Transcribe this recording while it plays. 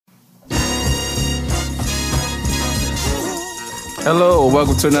Hello,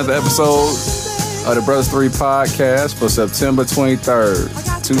 welcome to another episode of the Brothers 3 podcast for September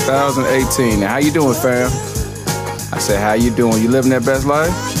 23rd, 2018. Now, how you doing, fam? I said, how you doing? You living that best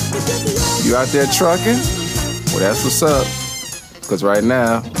life? You out there trucking? Well, that's what's up. Because right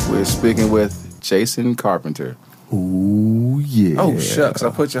now, we're speaking with Jason Carpenter. Ooh, yeah. Oh, shucks.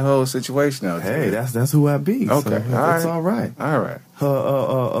 I put your whole situation out there. Hey, that's who I be. Okay. So that's all right. All right.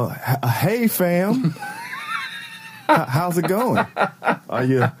 Hey, fam. How's it going? Are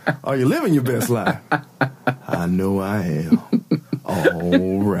you living your best life? I know I am.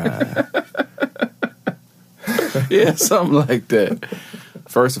 All right. Yeah, something like that.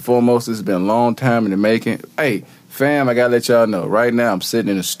 First and foremost, it's been a long time in the making. Hey, fam, I got to let y'all know. Right now, I'm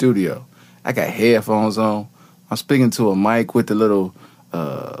sitting in the studio. I got headphones on. I'm speaking to a mic with the little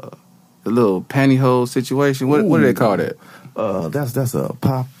pantyhose situation. What do they call that? That's a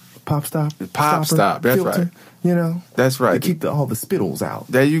pop stop. Pop stop. That's filter, right. You know. That's right. To keep all the spittles out.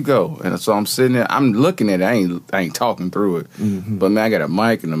 There you go. And so I'm sitting there. I'm looking at it. I ain't talking through it. Mm-hmm. But man, I got a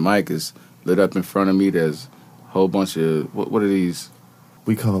mic, and the mic is lit up in front of me. There's a whole bunch of what are these?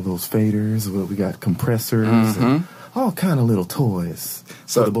 We call those faders. We got compressors. Mm-hmm. And all kind of little toys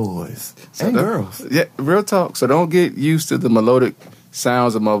for the boys and girls. Yeah, real talk. So don't get used to the melodic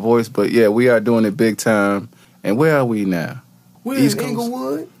sounds of my voice, but yeah, we are doing it big time. And where are we now? We're in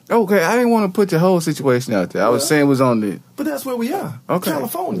Inglewood. Okay, I didn't want to put your whole situation out there. I was saying it was on the... But that's where we are. Okay.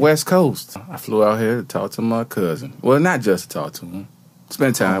 California. West Coast. I flew out here to talk to my cousin. Well, not just to talk to him.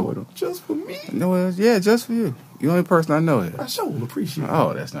 Spend time with him. Just for me? No, yeah, just for you. You're the only person I know here. I sure will appreciate it.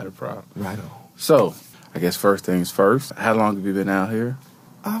 Oh, that's not a problem. Right on. So, I guess first things first. How long have you been out here?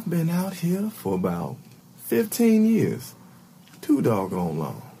 I've been out here for about 15 years. Too doggone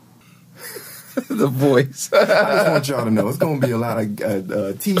long. The voice. I just want y'all to know it's going to be a lot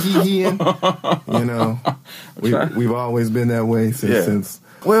of tee-hee-heeing. You know, we've always been that way since.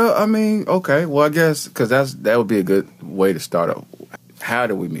 Well, I mean, okay. Well, I guess because that would be a good way to start off. How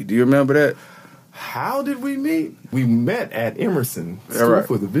did we meet? Do you remember that? How did we meet? We met at Emerson School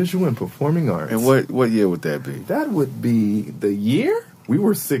for the Visual and Performing Arts. And what year would that be? That would be the year? We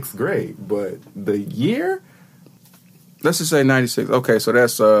were 6th grade, but the year? Let's just say 96. Okay, so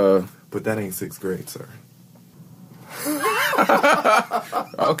that's... But that ain't 6th grade, sir.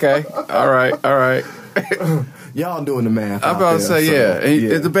 Okay, all right. Y'all doing the math. I'm about to say, yeah.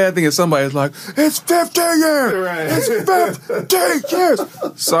 The bad thing is somebody's like, it's 50 years! Right. It's 50 years!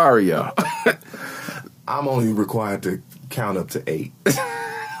 Sorry, y'all. I'm only required to count up to 8.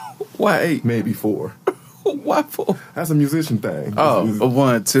 Why 8? Maybe 4. Why 4? That's a musician thing. Oh,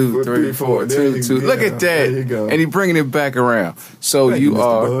 1, 2, 3, 4, 2, 2. Look at that. There you go. And he bringing it back around. So Thank you,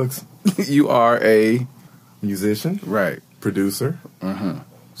 Mr. Bugs. You are a... musician. Right. Producer. Mm-hmm.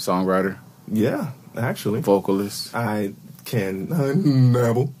 Songwriter. Yeah, actually. Vocalist. I can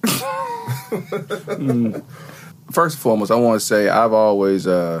nabble. First and foremost, I want to say I've always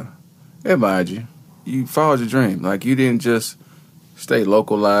admired you. You followed your dream. Like, you didn't just stay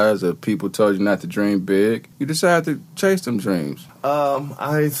localized or people told you not to dream big. You decided to chase them dreams.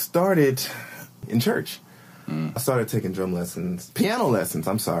 I started in church. I started taking piano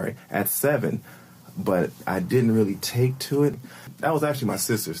lessons, at 7. But I didn't really take to it. That was actually my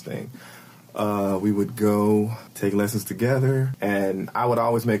sister's thing. We would go take lessons together, and I would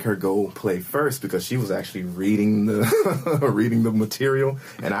always make her go play first because she was actually reading the material,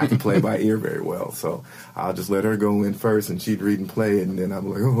 and I can play by ear very well. So I'll just let her go in first, and she'd read and play, and then I'm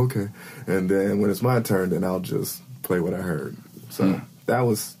like, oh, okay. And then when it's my turn, then I'll just play what I heard. So that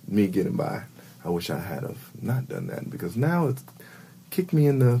was me getting by. I wish I had have not done that because now it's kicked me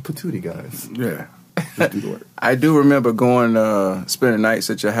in the patootie, guys. Yeah. Just do the work. I do remember going, spending nights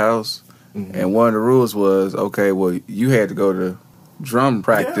at your house, and one of the rules was, okay, well, you had to go to drum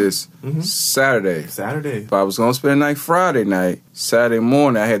practice Saturday. If I was going to spend the night Friday night, Saturday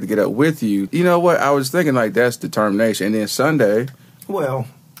morning, I had to get up with you. You know what? I was thinking, like, that's determination. And then Sunday... Well...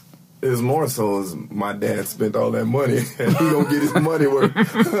 It was more so as my dad spent all that money, and he gonna get his money worth.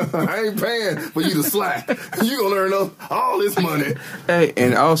 I ain't paying for you to slack. You gonna earn all this money. Hey,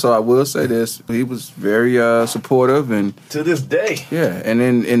 and also I will say this: he was very supportive, and to this day, yeah. And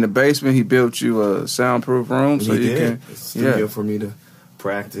then in the basement, he built you a soundproof room, so you can a studio for me to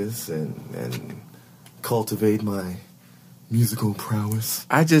practice and cultivate my musical prowess.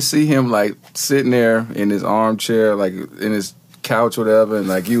 I just see him like sitting there in his armchair, like in his couch or whatever, and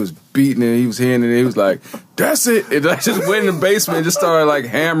like he was beating it, he was hitting it, he was like, that's it. And I just went in the basement and just started like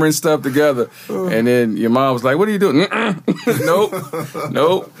hammering stuff together. And then your mom was like, what are you doing? Nope.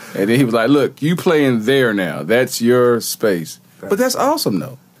 And then he was like, look, you play in there now. That's your space. But that's awesome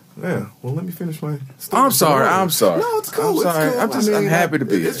though. Yeah. Well, let me finish my story. I'm sorry. No, it's cool. I'm sorry. It's cool. I'm happy to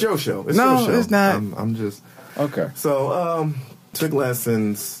be here. It's your show. It's not. I'm just... Okay. So, took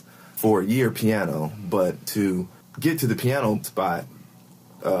lessons for a year piano, but to get to the piano spot,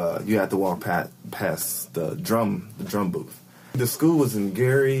 you had to walk past the drum booth. The school was in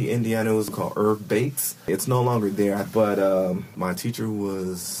Gary, Indiana. It was called Irv Bates. It's no longer there, but my teacher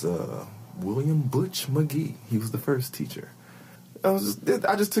was William Butch McGee. He was the first teacher. I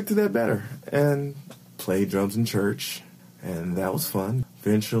just took to that better and played drums in church, and that was fun.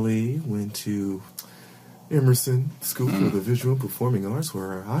 Eventually went to Emerson School for the Visual and Performing Arts,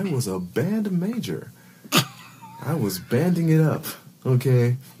 where I was a band major. I was banding it up,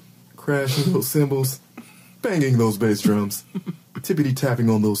 okay? Crashing those cymbals, banging those bass drums, tippity-tapping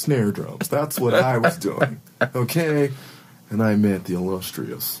on those snare drums. That's what I was doing, okay? And I met the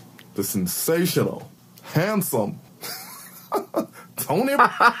illustrious, the sensational, handsome Tony.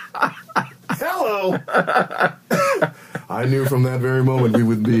 Hello! I knew from that very moment we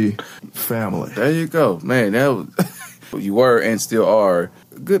would be family. There you go. Man, you were and still are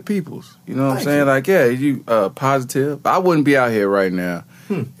good peoples. You know what I'm saying? You. Like, yeah, you positive. I wouldn't be out here right now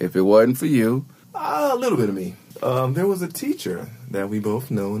if it wasn't for you. A little bit of me. There was a teacher that we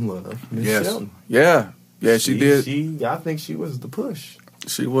both know and love, Miss Shelton. Yeah, she did. I think she was the push.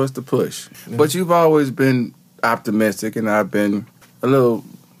 She was the push. Yeah. But you've always been optimistic, and I've been a little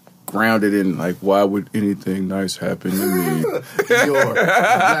grounded in, like, why would anything nice happen to me? Eeyore.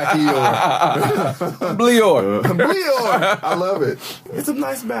 Black Eeyore. Bleor. Bleor. I love it. It's a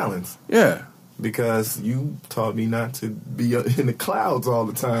nice balance. Yeah. Because you taught me not to be in the clouds all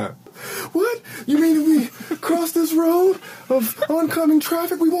the time. What? You mean if we cross this road of oncoming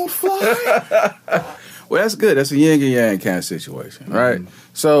traffic, we won't fly? Well, that's good. That's a yin and yang kind of situation, right? Mm-hmm.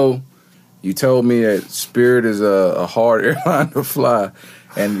 So you told me that Spirit is a hard airline to fly.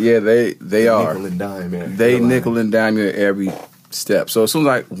 And yeah, they are. Nickel and dime, man. They nickel and dime you at every step. So as soon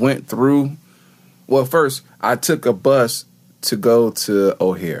as I went through, well, first I took a bus to go to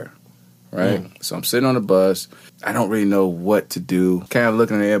O'Hare, right? So I'm sitting on the bus. I don't really know what to do. Kind of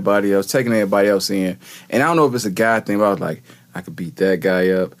looking at everybody else, taking everybody else in. And I don't know if it's a guy thing, but I was like, I could beat that guy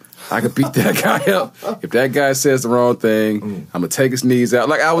up. I could beat that guy up. If that guy says the wrong thing, I'm going to take his knees out.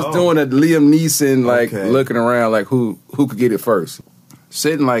 Like I was doing a Liam Neeson, like looking around like who could get it first.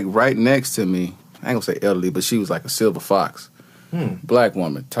 Sitting like right next to me, I ain't gonna say elderly, but she was like a silver fox. Black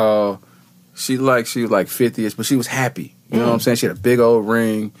woman, tall. She was like 50ish, but she was happy. You know what I'm saying? She had a big old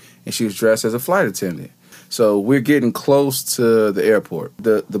ring, and she was dressed as a flight attendant. So we're getting close to the airport.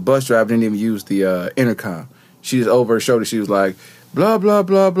 The bus driver didn't even use the intercom. She just over her shoulder, she was like, blah, blah,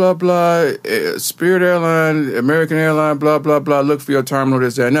 blah, blah, blah, Spirit Airline, American Airline, blah, blah, blah, look for your terminal,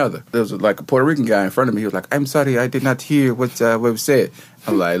 this, that, and other. There was like a Puerto Rican guy in front of me. He was like, I'm sorry, I did not hear what was said.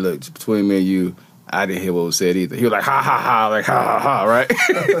 I'm like, look, between me and you, I didn't hear what was said either. He was like, ha, ha, ha, like, ha, ha, ha, right?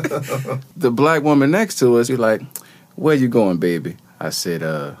 The black woman next to us, he was like, where you going, baby? I said,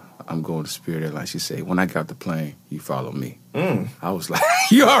 I'm going to Spirit Airlines. She said, when I got off the plane, you follow me. I was like,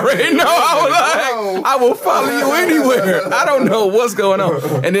 you already know. I was like, I will follow you anywhere. I don't know what's going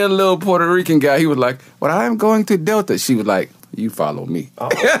on. And then a little Puerto Rican guy, he was like, well, I am going to Delta. She was like, you follow me.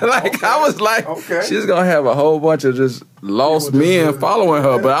 I was like, she's going to have a whole bunch of just lost men following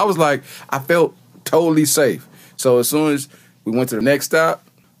her. But I was like, I felt totally safe. So as soon as we went to the next stop,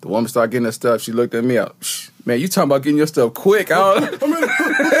 the woman started getting her stuff. She looked at me up. Man, you talking about getting your stuff quick. I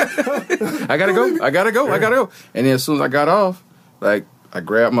gotta go. And then as soon as I got off, like, I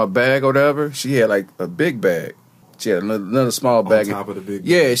grabbed my bag or whatever. She had, like, a big bag. She had another small bag. On top of the big bag.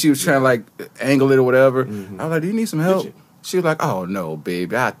 Yeah, she was trying to, like, angle it or whatever. I was like, do you need some help? She was like, oh, no,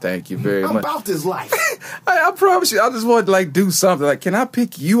 baby, I thank you very much. I'm about this life. I promise you, I just wanted to, like, do something. Like, can I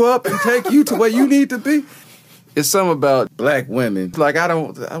pick you up and take you to where you need to be? It's something about black women. Like, I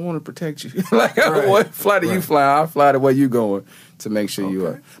want to protect you. Like, what flight are you flying? I fly to where you going to make sure you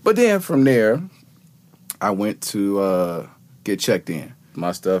are. But then from there, I went to get checked in.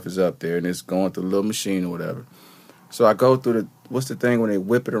 My stuff is up there, and it's going through the little machine or whatever. So I go through what's the thing when they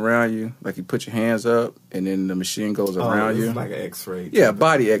whip it around you? Like, you put your hands up, and then the machine goes around you. It's like an X-ray. Yeah,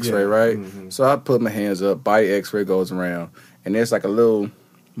 body X-ray, right? So I put my hands up, body X-ray goes around, and there's like a little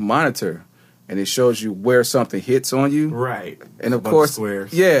monitor. And it shows you where something hits on you. Right. And of course, it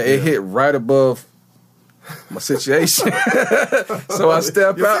hit right above my situation. So I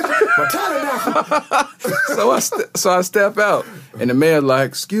step out. So I step out. And the man like,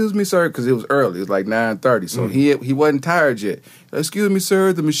 excuse me, sir, because it was early. It was like 9:30. So he wasn't tired yet. Excuse me,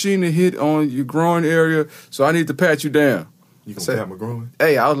 sir, the machine hit on your groin area, so I need to pat you down. You gonna pat my groin?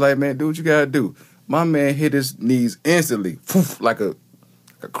 Hey, I was like, man, do what you gotta do. My man hit his knees instantly, like a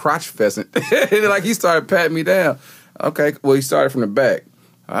a crotch pheasant. And like he started patting me down. Okay, well he started from the back.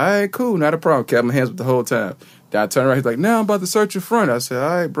 All right, cool, not a problem. Kept my hands up the whole time. Then I turned around, he's like, now I'm about to search your front. I said, all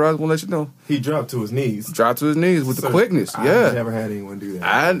right, bro, I want to let you know. He dropped to his knees. Dropped to his knees with the quickness, yeah. I've never had anyone do that.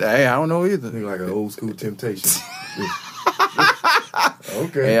 I don't know either. Think like an old school temptation.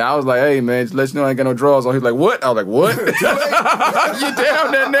 Okay. And I was like, hey, man, just let you know I ain't got no drawers on. He's like, what? I was like, what? You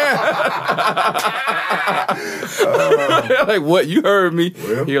down there now? Like, what? You heard me.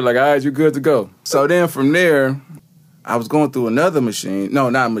 Well. He was like, all right, you good to go. So then from there, I was going through another machine. No,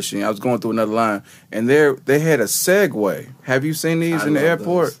 not a machine. I was going through another line. And they had a Segway. Have you seen these in the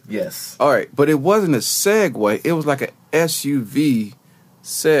airport? Those. Yes. All right. But it wasn't a Segway. It was like an SUV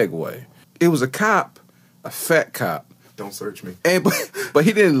Segway. It was a cop, a fat cop. Don't search me. And but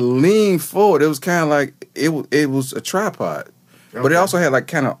he didn't lean forward. It was kind of like it was a tripod. Okay. But it also had like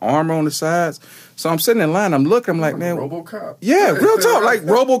kind of armor on the sides. So I'm sitting in line. I'm looking. I'm like, man, RoboCop. Yeah, real talk. Like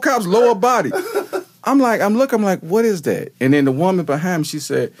RoboCop's lower body. I'm looking. I'm like, what is that? And then the woman behind me, she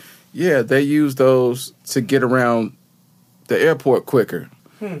said, yeah, they use those to get around the airport quicker.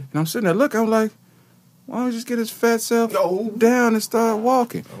 And I'm sitting there looking. I'm like, why don't you just get his fat self down and start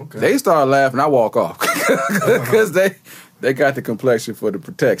walking? Okay. They started laughing. I walk off because they got the complexion for the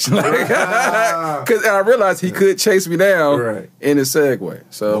protection. Because I realized he could chase me down in his Segway.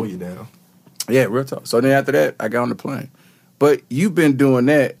 So mow you down. Yeah, real talk. So then after that, I got on the plane. But you've been doing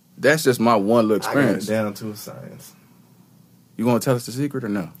that. That's just my one little experience. I got it down to a science. You want to tell us the secret or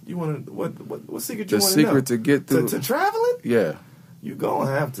no? You want to what secret you want to know? The secret to get through to traveling? Yeah. You're going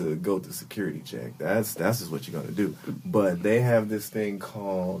to have to go to security check. That's just what you're going to do. But they have this thing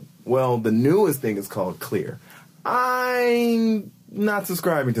called, well, the newest thing is called Clear. I'm not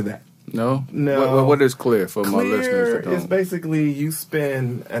subscribing to that. No? No. What is Clear for my listeners? Clear is basically you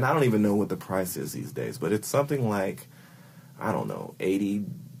spend, and I don't even know what the price is these days, but it's something like, I don't know,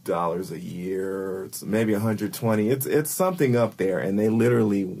 $80 a year, it's maybe $120. It's something up there, and they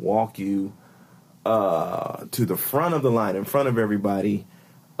literally walk you to the front of the line, in front of everybody,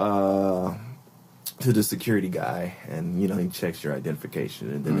 to the security guy, and he checks your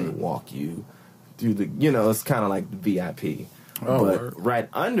identification, and then they walk you through the, it's kind of like the VIP. But right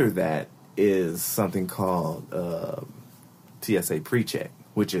under that is something called TSA PreCheck,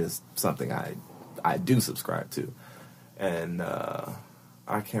 which is something I do subscribe to, and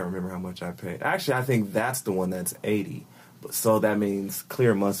I can't remember how much I paid. Actually, I think that's the one that's $80. So that means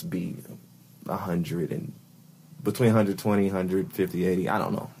Clear must be $100 and between 120, 150, 80. I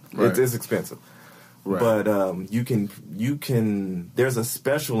don't know. Right. It's expensive. Right. But you can. There's a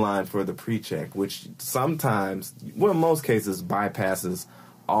special line for the pre-check, which sometimes, well, in most cases, bypasses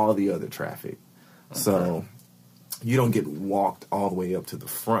all the other traffic. Okay. So you don't get walked all the way up to the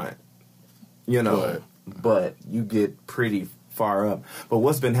front, but you get pretty far up. But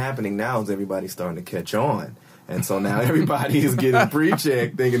what's been happening now is everybody's starting to catch on. And so now everybody is getting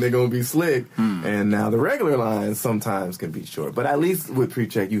pre-check thinking they're going to be slick. And now the regular lines sometimes can be short. But at least with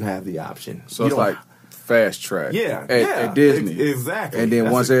pre-check, you have the option. So it's like fast track. Yeah. At Disney. Exactly. And then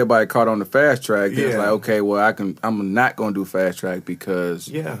once everybody caught on the fast track, it's like, okay, well, I'm not going to do fast track because...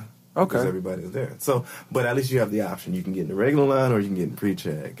 Yeah. Okay. Because everybody's there. So, but at least you have the option. You can get in the regular line or you can get in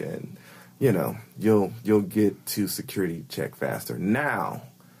pre-check. And, you'll get to security check faster. Now...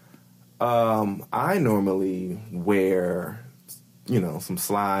 I normally wear, some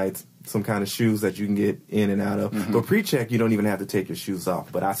slides, some kind of shoes that you can get in and out of. Mm-hmm. But pre-check, you don't even have to take your shoes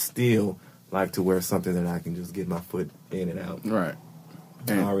off. But I still like to wear something that I can just get my foot in and out. Right.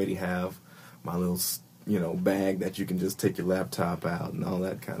 And I already have my little, bag that you can just take your laptop out and all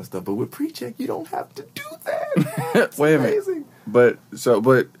that kind of stuff. But with pre-check, you don't have to do that. It's Wait amazing. A minute.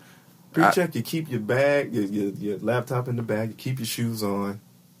 But pre-check, you keep your bag, your laptop in the bag, you keep your shoes on.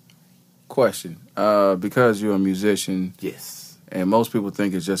 Question, because you're a musician, yes, and most people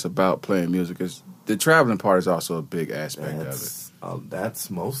think it's just about playing music. The traveling part is also a big aspect of it. That's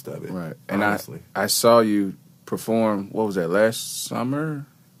most of it, right? And honestly. I saw you perform. What was that? Last summer?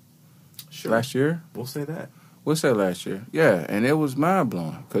 Sure. Last year? We'll say that. We'll say last year. Yeah, and it was mind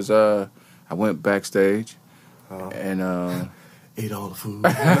blowing because I went backstage and. Ate all the food.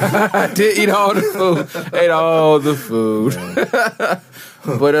 I did eat all the food. Ate all the food.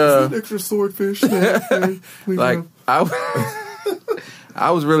 But is extra swordfish. Like I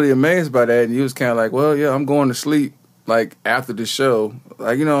was really amazed by that, and you was kind of like, well, yeah, I'm going to sleep. Like after the show,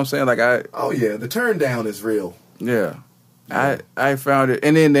 like you know what I'm saying? Like oh yeah, the turn down is real. Yeah. I found it,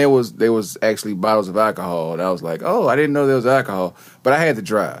 and then there was actually bottles of alcohol, and I was like, oh, I didn't know there was alcohol, but I had to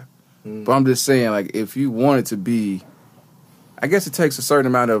drive. But I'm just saying, like, if you wanted to be. I guess it takes a certain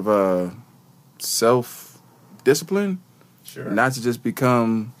amount of self-discipline Sure. Not to just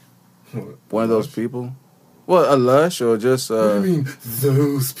become one of those people. Well, a lush or just... what do you mean,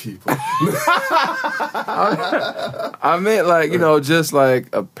 those people? I meant like, just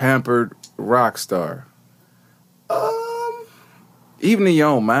like a pampered rock star. Even in your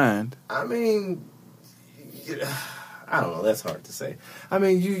own mind. I mean, I don't know. That's hard to say. I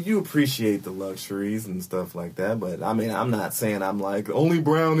mean, you appreciate the luxuries and stuff like that, but I mean, I'm not saying I'm like only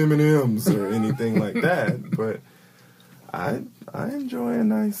brown M&Ms or anything like that. But I enjoy a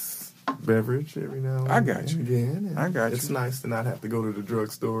nice beverage every now and again. I got you. It's nice to not have to go to the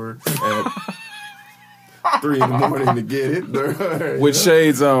drugstore at 3 in the morning to get it. With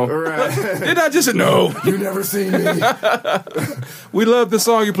shades on. Right. Did I just no? You never seen me. We love the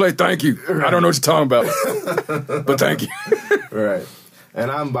song you play. Thank you. Right. I don't know what you're talking about, but thank you. Right. And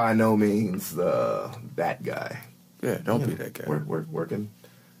I'm by no means that guy. Yeah, don't be that guy. We're working,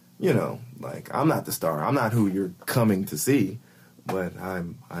 like I'm not the star. I'm not who you're coming to see, but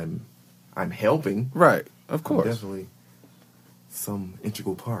I'm helping. Right. Of course. I'm definitely some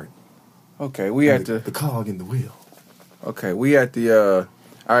integral part. Okay, we at the cog in the wheel. Okay, we at the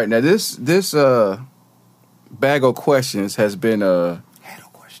all right, now this bag of questions has been hat o'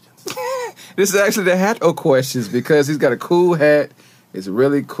 questions. This is actually the hat o' questions because he's got a cool hat. It's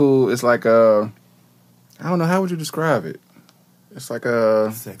really cool. It's like I don't know, how would you describe it? It's like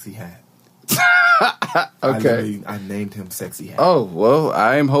a sexy hat. Okay. I named him Sexy Hat. Oh, well,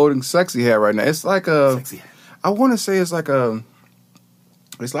 I am holding Sexy Hat right now. It's like a Sexy Hat. I want to say it's like a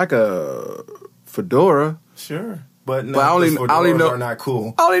fedora. Sure. But I only know are not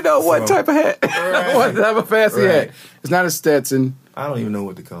cool. I only know what type of hat. Right. What type of fancy hat. It's not a Stetson. I don't even know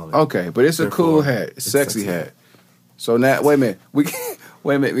what to call it. Okay, but it's a cool hat. It's sexy hat. So now, wait a minute,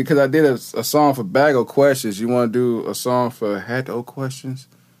 because I did a song for Bag of Questions. You want to do a song for Hat O Questions?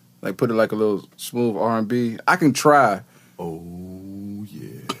 Like put it like a little smooth R&B. I can try. Oh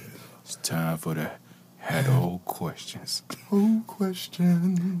yeah, it's time for the Hat O Questions. Oh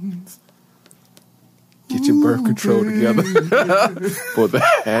questions. Get your birth control together for the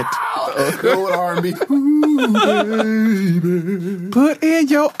hat. Go with R&B. Ooh, baby. Put in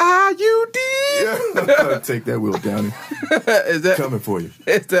your IUD. Yeah. Take that wheel down. Is that coming for you?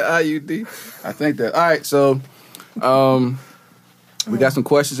 It's the IUD. I think that. All right, so we got some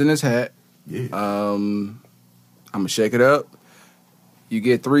questions in this hat. Yeah. I'm gonna shake it up. You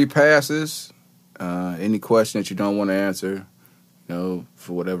get 3 passes. Any question that you don't want to answer,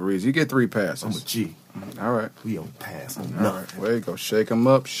 for whatever reason, you get 3 passes. I'm a G. All right. We don't pass on All right. There you go. Shake them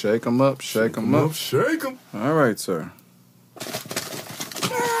up. Shake them up. Shake them up. Shake them. All right, sir.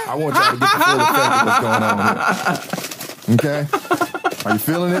 I want y'all to get the full effect of what's going on here. Okay? Are you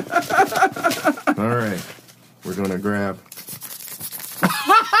feeling it? All right. We're going to grab.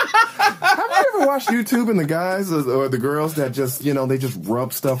 Have you ever watched YouTube and the guys or the girls that just, they just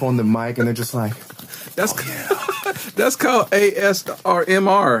rub stuff on the mic and they're just like, that's called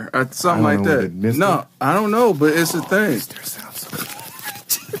ASMR or something like that. No, I don't know, but it's a thing.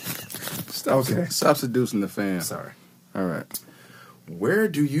 Stop seducing the fan. Sorry. All right. Where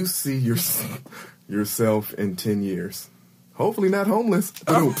do you see yourself in 10 years? Hopefully not homeless.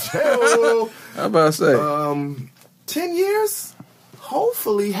 How about to say? 10 years?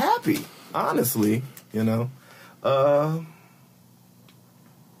 Hopefully happy. Honestly,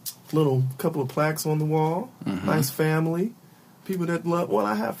 little couple of plaques on the wall. Mm-hmm. Nice family. People that love. Well,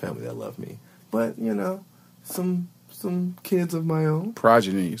 I have family that love me, but some kids of my own.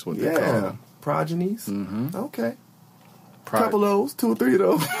 Progenies, what they call them. Progenies. Mm-hmm. Okay. Couple of those, 2 or 3 of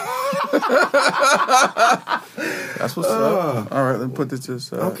those. That's what's up. All right, let me put this to the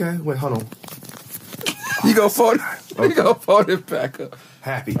side. Okay, wait, hold on. You go fold it back up.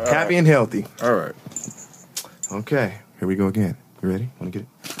 Happy and healthy. All right. Okay, here we go again. You ready? Want to get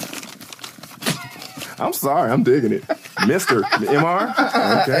it? I'm sorry, I'm digging it. Mr. MR?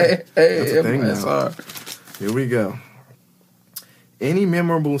 Okay. Hey, that's a thing now. Here we go. Any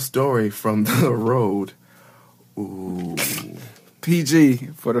memorable story from the road? Ooh.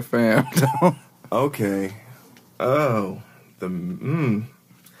 PG for the fam. Okay. Oh.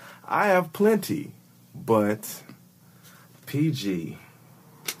 I have plenty, but PG.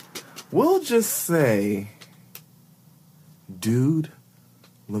 We'll just say, dude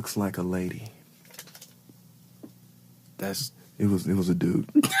looks like a lady. It was a dude.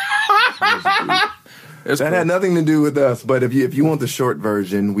 That had nothing to do with us, but if you want the short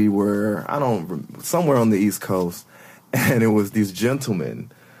version, we were somewhere on the East Coast, and it was these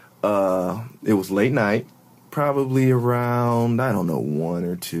gentlemen. It was late night, probably around 1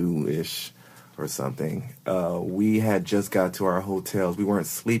 or 2-ish or something. We had just got to our hotels. We weren't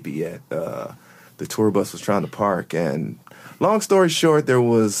sleepy yet. The tour bus was trying to park, and long story short, there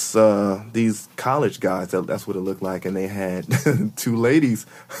was these college guys. That's what it looked like, and they had two ladies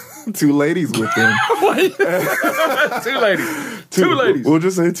with them. Two ladies. We'll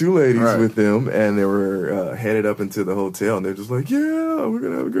just say two ladies with them, and they were headed up into the hotel, and they're just like, "Yeah, we're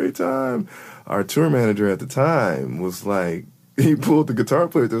gonna have a great time." Our tour manager at the time was like, he pulled the guitar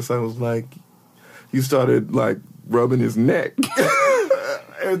player to the side, was like, he started like rubbing his neck,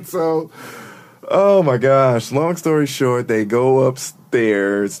 and so. Oh my gosh, long story short, they go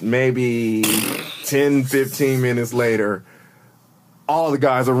upstairs, maybe 10, 15 minutes later, all the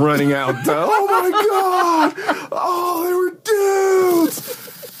guys are running out. Oh my God! Oh, they were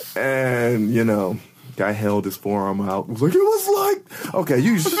dudes! And, you know, guy held his forearm out. Was like, it was like, okay,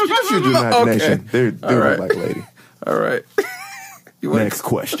 you just use your imagination. Okay. They look like a lady. All right. Next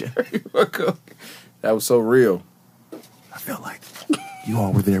question. That was so real. I felt like you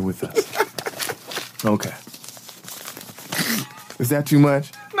all were there with us. Okay. Is that too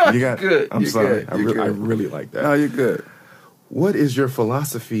much? No, you're good. I'm sorry. Good. I really like that. No, you're good. What is your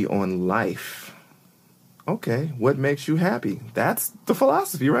philosophy on life? Okay. What makes you happy? That's the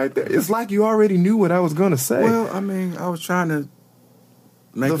philosophy right there. It's like you already knew what I was going to say. Well, I mean, I was trying to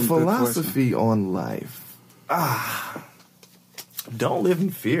make the philosophy on life. Don't live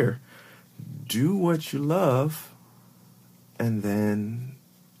in fear. Do what you love, and then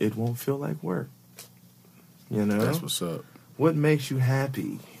it won't feel like work. You know? That's what's up. What makes you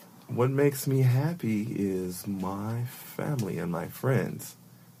happy? What makes me happy is my family and my friends.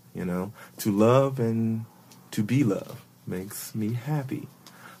 You know? To love and to be loved makes me happy.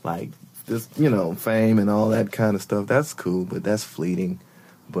 Like, this, you know, fame and all that kind of stuff, that's cool, but that's fleeting.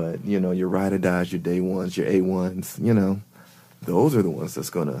 But, you know, your ride or dies, your day ones, your A1s, you know, those are the ones that's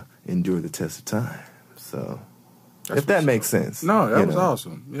going to endure the test of time. So, if that makes sense. No, that was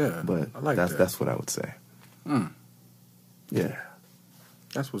awesome. Yeah. But I like that's what I would say. Yeah.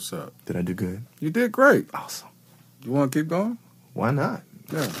 That's what's up. Did I do good? You did great. Awesome. You want to keep going? Why not?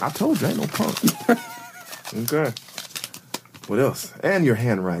 Yeah. I told you, I ain't no punk. Okay. What else? And your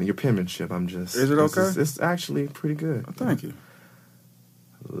handwriting, your penmanship, Is it okay? It's actually pretty good. Oh, thank you.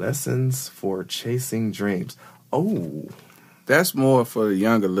 Lessons for chasing dreams. Oh. That's more for the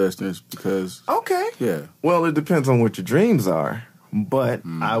younger listeners because... Okay. Yeah. Well, it depends on what your dreams are. But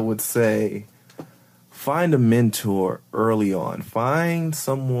I would say find a mentor early on. Find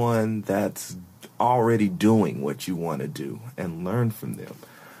someone that's already doing what you want to do and learn from them.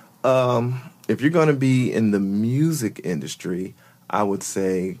 If you're going to be in the music industry, I would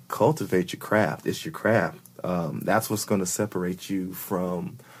say cultivate your craft. It's your craft. That's what's going to separate you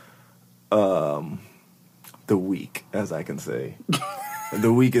from the weak, as I can say.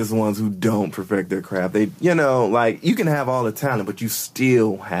 The weakest ones who don't perfect their craft. They, you know, like, you can have all the talent, but you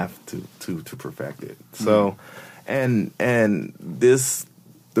still have to perfect it. So, and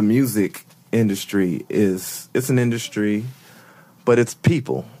the music industry it's an industry, but it's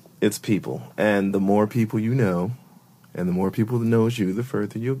people. It's people. And the more people you know, and the more people that knows you, the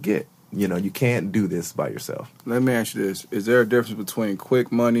further you'll get. You know, you can't do this by yourself. Let me ask you this. Is there a difference between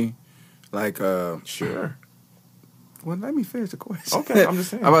quick money, like... Sure. Well, let me finish the question. Okay, I'm just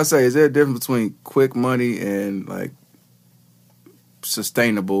saying. I'm about to say, is there a difference between quick money and, like,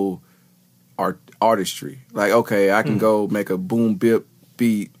 sustainable artistry? Like, okay, I can go make a boom bip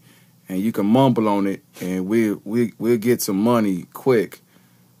beat, and you can mumble on it, and we'll get some money quick.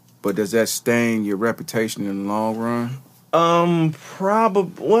 But does that stain your reputation in the long run?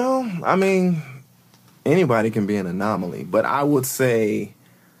 Probably. Well, I mean, anybody can be an anomaly, but I would say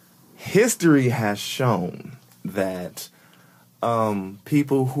history has shown that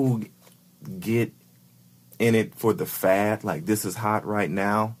people who get in it for the fad, like this is hot right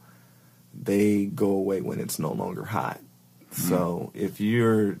now, they go away when it's no longer hot. So if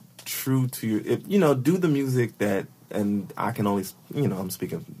you're true to do the music that, and I can only, I'm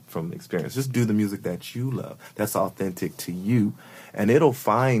speaking from experience, just do the music that you love, that's authentic to you, and it'll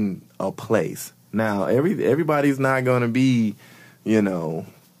find a place. Now, everybody's not going to be,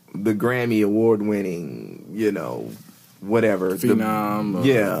 the Grammy award winning, whatever. Phenom.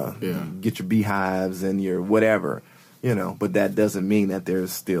 Yeah. Get your beehives and your whatever, but that doesn't mean that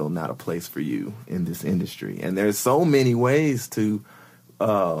there's still not a place for you in this industry. And there's so many ways to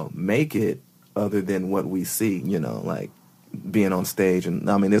make it other than what we see, like being on stage. And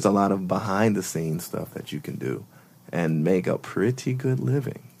I mean, there's a lot of behind the scenes stuff that you can do and make a pretty good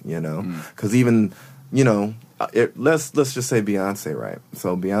living, because even, let's just say Beyonce, right?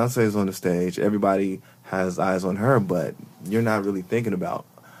 So Beyonce is on the stage. Everybody has eyes on her, but you're not really thinking about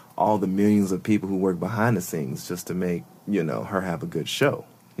all the millions of people who work behind the scenes just to make, her have a good show.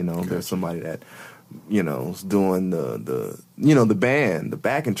 Gotcha. There's somebody that is doing the band, the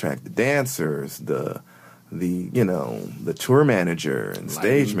backing track, the dancers, the tour manager and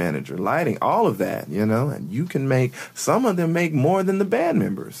stage manager, lighting, all of that, and you can make, some of them make more than the band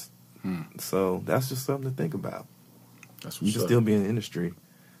members. So that's just something to think about. You can still be in the industry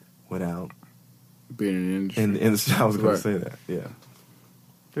without being in the industry. I was going to say that. Yeah.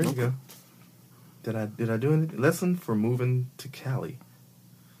 There you go. Did I do anything? Lesson for moving to Cali.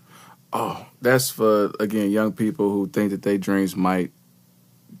 Oh, that's for, again, young people who think that their dreams might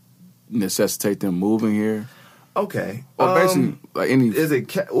necessitate them moving here. Okay. Or basically, like any... Is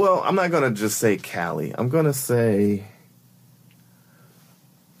it... Well, I'm not going to just say Cali. I'm going to say...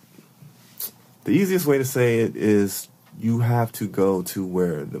 The easiest way to say it is you have to go to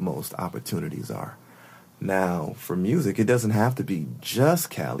where the most opportunities are. Now, for music, it doesn't have to be just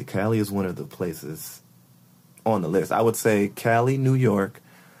Cali. Cali is one of the places on the list. I would say Cali, New York,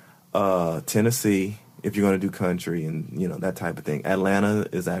 Tennessee, if you're going to do country and, that type of thing. Atlanta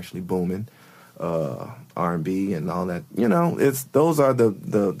is actually booming, R&B and all that. Those are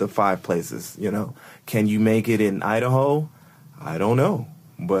the 5 places, Can you make it in Idaho? I don't know.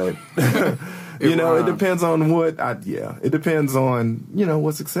 But, it depends on it depends on,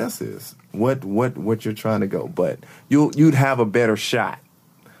 what success is, what you're trying to go. But you'd have a better shot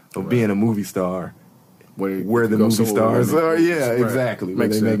of being a movie star where the movie stars are. Yeah, exactly. Where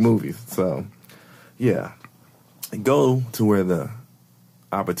they make movies. So, yeah. Go to where the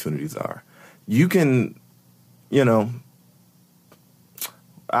opportunities are. You can,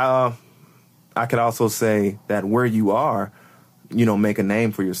 I could also say that where you are, make a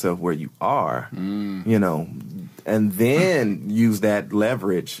name for yourself where you are, and then use that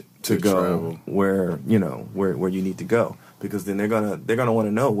leverage to go travel where you need to go. Because then they're gonna want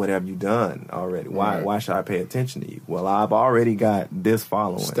to know, what have you done already? Why should I pay attention to you? Well, I've already got this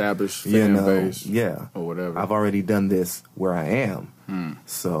following, established fan base, or whatever. I've already done this where I am,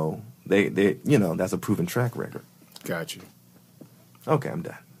 so they that's a proven track record. Got you. Okay, I'm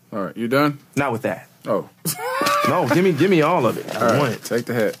done. All right, you done? Not with that. Oh, no, give me all of it. I want it. Take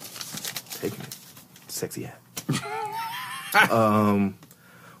the hat. Taking it. Sexy hat.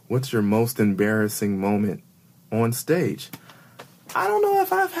 What's your most embarrassing moment on stage? I don't know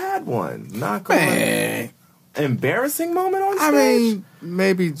if I've had one. Not going. Embarrassing moment on stage? I mean,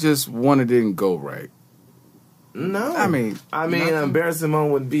 maybe just one that didn't go right. No. I mean, an embarrassing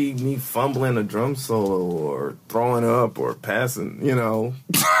moment would be me fumbling a drum solo or throwing up or passing, from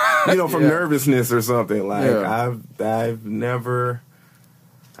nervousness or something. I've never...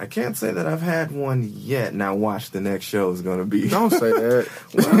 I can't say that I've had one yet. Now watch, the next show is going to be... Don't say that.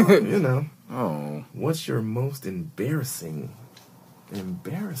 Well, Oh. What's your most embarrassing? But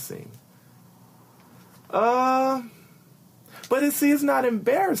it's not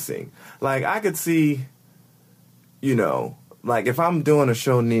embarrassing. Like, I could see, like if I'm doing a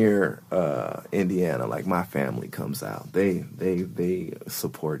show near Indiana, like my family comes out. They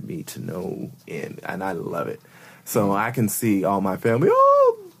support me to no end, and I love it. So I can see all my family,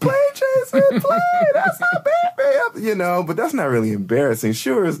 play, Jason, play. That's not bad, man. But that's not really embarrassing.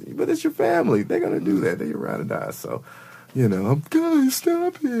 Sure, but it's your family. They're going to do that. They're around to die. So, I'm going to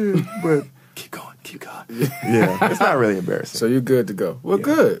stop here. But keep going. Yeah, it's not really embarrassing. So you're good to go. Well,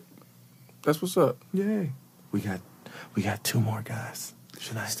 good. That's what's up. Yay. We got 2 more guys.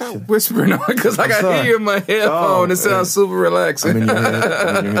 Stop whispering on it, because I got to hear my headphone. It sounds super relaxing. I'm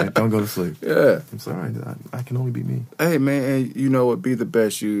in your head. Don't go to sleep. Yeah. I'm sorry. I can only be me. Hey, man, you know what? Be the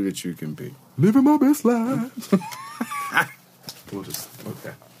best you that you can be. Living my best life.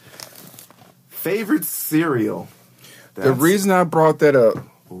 Okay. Favorite cereal? The reason I brought that up.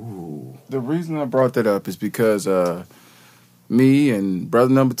 Ooh. The reason I brought that up is because me and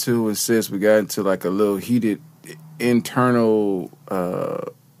brother number 2 and sis, we got into like a little heated internal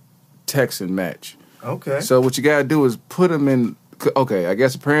texting match. Okay. So what you gotta do is put them in. Okay, I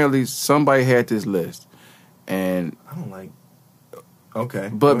guess apparently somebody had this list, and I don't like.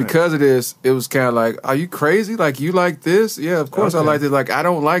 Okay. But because of this, it was kind of like, are you crazy? Like, you like this? Yeah, of course I like this. Like, I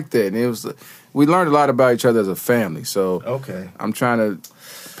don't like that. And it was, we learned a lot about each other as a family. So I'm trying to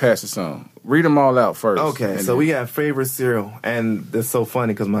pass this on. Read them all out first. Okay, so we got favorite cereal, and it's so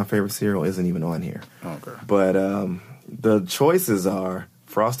funny because my favorite cereal isn't even on here. Okay. But the choices are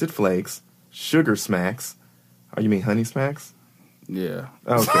Frosted Flakes, Sugar Smacks. Oh, you mean Honey Smacks? Yeah.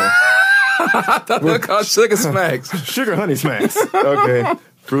 Okay. I thought they were called Sugar Smacks. Sugar Honey Smacks. Okay.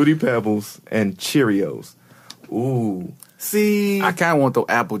 Fruity Pebbles and Cheerios. Ooh. See, I kind of want those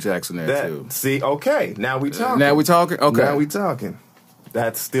Apple Jacks in there too. See, okay. Now we talking. Okay. Now we talking.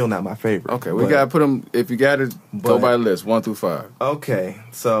 That's still not my favorite. Okay, we gotta put them. If you gotta go by the list, 1 through 5. Okay,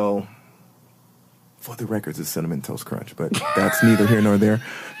 so For the records, it's Cinnamon Toast Crunch, but that's neither here nor there.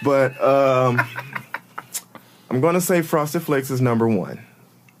 But I'm going to say Frosted Flakes is number one.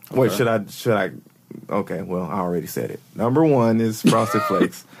 Okay. Wait, should I? Okay, well, I already said it. Number one is Frosted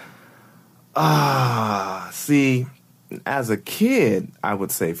Flakes. See, as a kid, I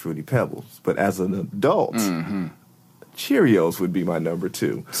would say Fruity Pebbles, but as an adult, Cheerios would be my number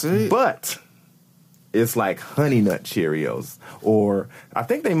two. See? But it's like Honey Nut Cheerios, or I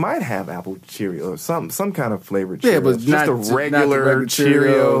think they might have apple Cheerios, some kind of flavored Cheerios. Yeah, but just not the regular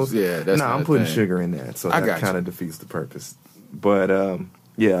Cheerios. Yeah, that's no, I'm putting sugar in that, so that kind of defeats the purpose. But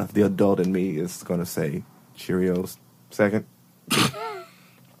yeah, the adult in me is going to say Cheerios second.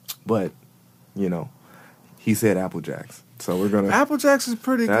 But you know, he said Apple Jacks, so we're gonna. Apple Jacks is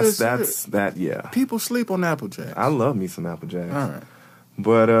pretty good. That's that. Yeah, people sleep on Apple Jacks. I love me some Apple Jacks. All right,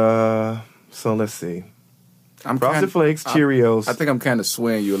 but so let's see. Frosted Flakes, Cheerios. I think I'm kind of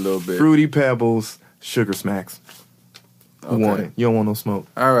swaying you a little bit. Fruity Pebbles, Sugar Smacks. Who Okay. want it? You don't want no smoke.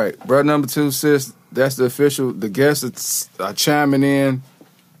 All right, brother number two, sis. That's the official. The guests are chiming in.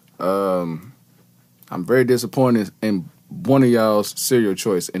 I'm very disappointed in one of y'all's cereal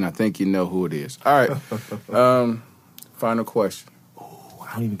choice, and I think you know who it is. All right. Final question. Oh,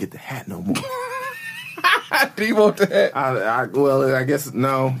 I don't even get the hat no more. Do you want the hat? Well, I guess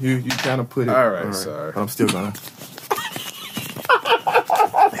no. You kind of put it. All right, sorry. But I'm still gonna.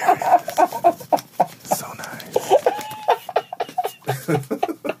 There it is. So nice.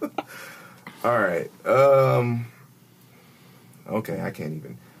 All right. Okay, I can't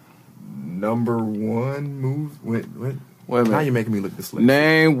even. Number one move. Wait a minute. Now you're making me look this list.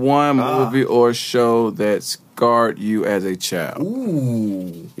 Name one movie or show that scarred you as a child.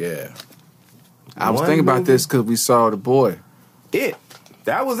 Ooh. Yeah. I was thinking about this because we saw The Boy. It.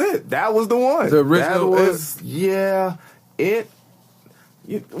 That was it. That was the one. The original. That was, yeah. It.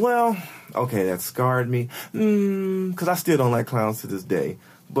 Well, okay, that scarred me. Because I still don't like clowns to this day.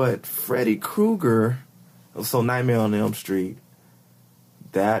 But Freddy Krueger, so Nightmare on Elm Street,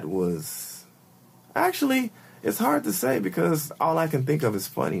 that was... Actually, it's hard to say because all I can think of is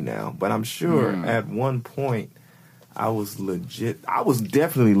funny now. But I'm sure at one point... I was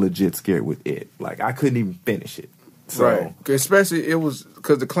definitely legit scared with it. Like, I couldn't even finish it. So, right. Especially, it was,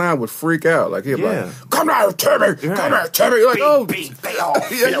 because the clown would freak out. Like, he'd be like, come here, Timmy! Right. Come here, Timmy! You're like, oh, they all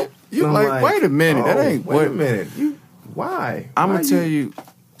feel. You're like, wait a minute. That ain't... Wait a minute. Why? I'm going to tell you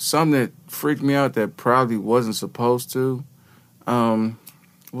something that freaked me out that probably wasn't supposed to. What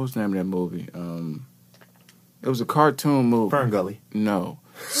was the name of that movie? It was a cartoon movie. Fern Gully. No.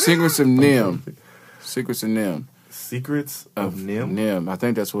 Secrets of NIM. Secrets of NIM. Secrets of NIM? NIM. I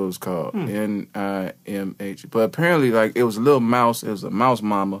think that's what it was called. NIMH. But apparently, like, it was a little mouse. It was a mouse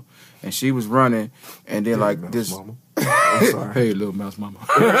mama. And she was running. And then, like, this... Mama. I'm sorry. Hey, little mouse mama.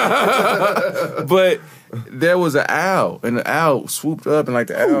 But there was an owl. And the owl swooped up. And, like,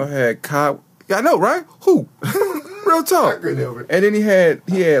 the owl had cob... Yeah, I know, right? Who? Real talk. And then he had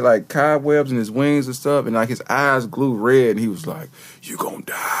like cobwebs in his wings and stuff, and like his eyes glue red, and he was like, "You gonna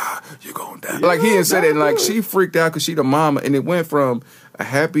die? You gonna die?" Yeah, like he didn't say that, and like she freaked out because she the mama, and it went from a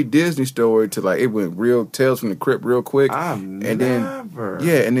happy Disney story to like it went real Tales from the Crypt real quick. And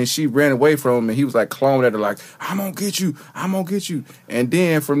then she ran away from him, and he was like clawing at her like, "I'm gonna get you, I'm gonna get you," and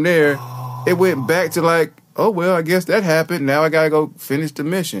then from there, it went back to like, oh, well, I guess that happened. Now I gotta go finish the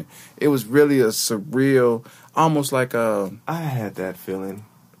mission. It was really a surreal, almost like a... I had that feeling.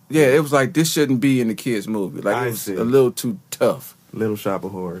 Yeah, it was like, this shouldn't be in the kids' movie. Like, it was a little too tough. Little Shop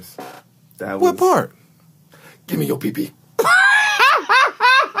of Horrors. What part? Give me your pee-pee.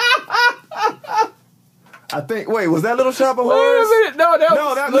 I think. Wait, was that Little Shop of Horrors? Wait a minute. No.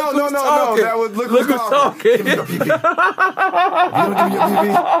 That was Look Who's Talking. Give me your pee-pee. You don't give me your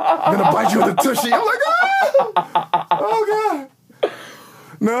pee-pee? I'm gonna bite you with a tushy. I'm like, oh God.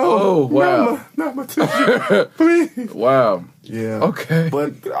 No. Oh wow. Not my tushy. Please. Wow. Yeah. Okay.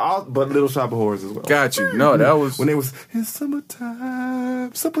 But Little Shop of Horrors as well. Got you. No, that was when it was it's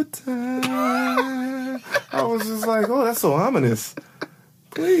summertime. I was just like, oh, that's so ominous.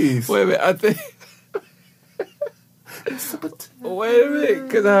 Please. Wait a minute. I think. Wait a minute,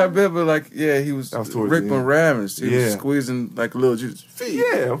 because I remember, like, he was Rick Moranis. He was squeezing, like, a little juice.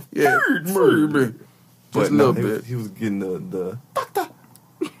 Yeah. Murder. Just a little bit. He was getting the...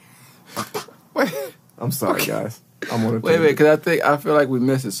 Wait. I'm sorry, guys. I'm on Wait a minute, because I feel like we're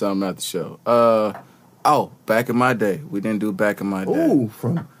missing something at the show. Back in my day. We didn't do Back in my day. Ooh,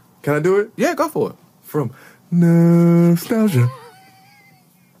 can I do it? Yeah, go for it. From Nostalgia.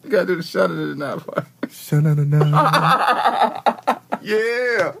 You gotta do the shut of the night part. Shut of the night.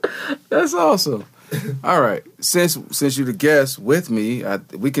 Yeah. That's awesome. All right. Since you're the guest with me,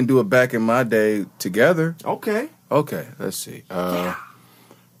 we can do it back in my day together. Okay. Okay. Let's see.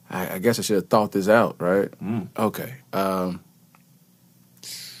 I guess I should have thought this out, right? Okay. I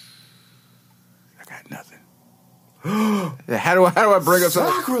got nothing. How do I bring up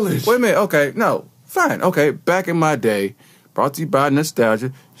something? Sacrilege. Wait a minute. Okay. No. Fine. Okay. Back in my day, brought to you by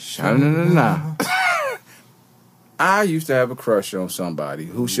nostalgia. Sha-na-na-na. I used to have a crush on somebody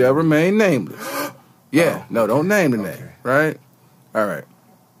who shall remain nameless. Yeah. No, don't name the name. Right? All right.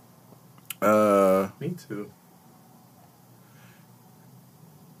 Me too.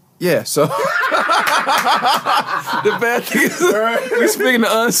 Yeah, so the bad thing is we're speaking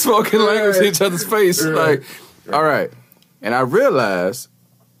the unspoken language in each other's face. Like, all right. And I realized,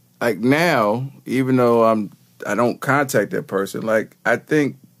 like now, even though I don't contact that person, like I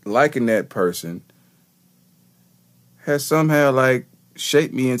think liking that person has somehow like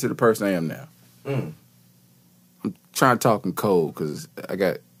shaped me into the person I am now. I'm trying to talk in code because I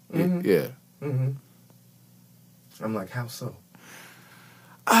got yeah. I'm like, how so?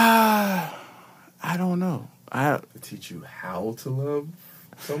 I don't know. To teach you how to love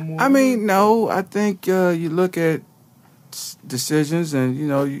someone? I mean, no. I think you look at decisions, and you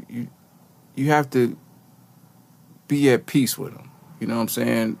know, you have to be at peace with them. You know what I'm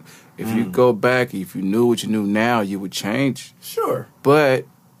saying? If you go back, if you knew what you knew now, you would change. Sure. But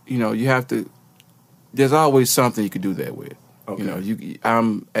you know, you have to. There's always something you could do that with. Okay. You know,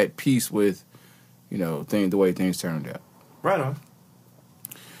 I'm at peace with, you know, the way things turned out. Right on.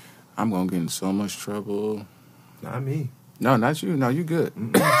 I'm gonna get in so much trouble. Not me. No, not you. No, you good.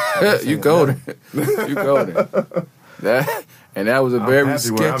 You golden. You golden. That was a very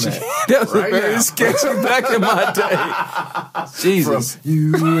sketchy. That was right a very sketchy back in my day. Jesus, from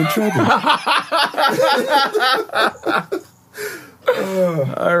you in trouble.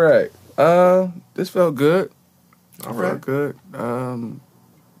 All right. This felt good. All right. Felt good.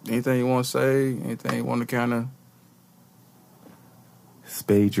 Anything you want to say? Anything you want to kind of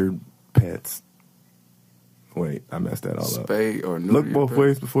spade your pets? Wait, I messed that all up. Spade or neuter. Look both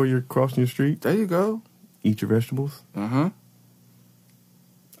ways before you're crossing your street. There you go. Eat your vegetables.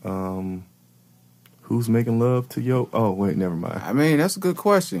 Who's making love to yo? Oh wait, never mind. I mean, that's a good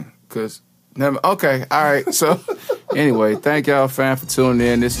question. Okay, all right. So anyway, thank y'all, fam, for tuning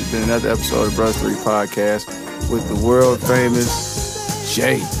in. This has been another episode of Brothers 3 Podcast with the world famous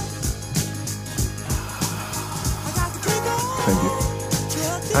Jay. Thank you.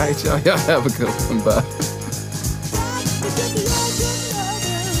 All right, y'all have a good one. Bye.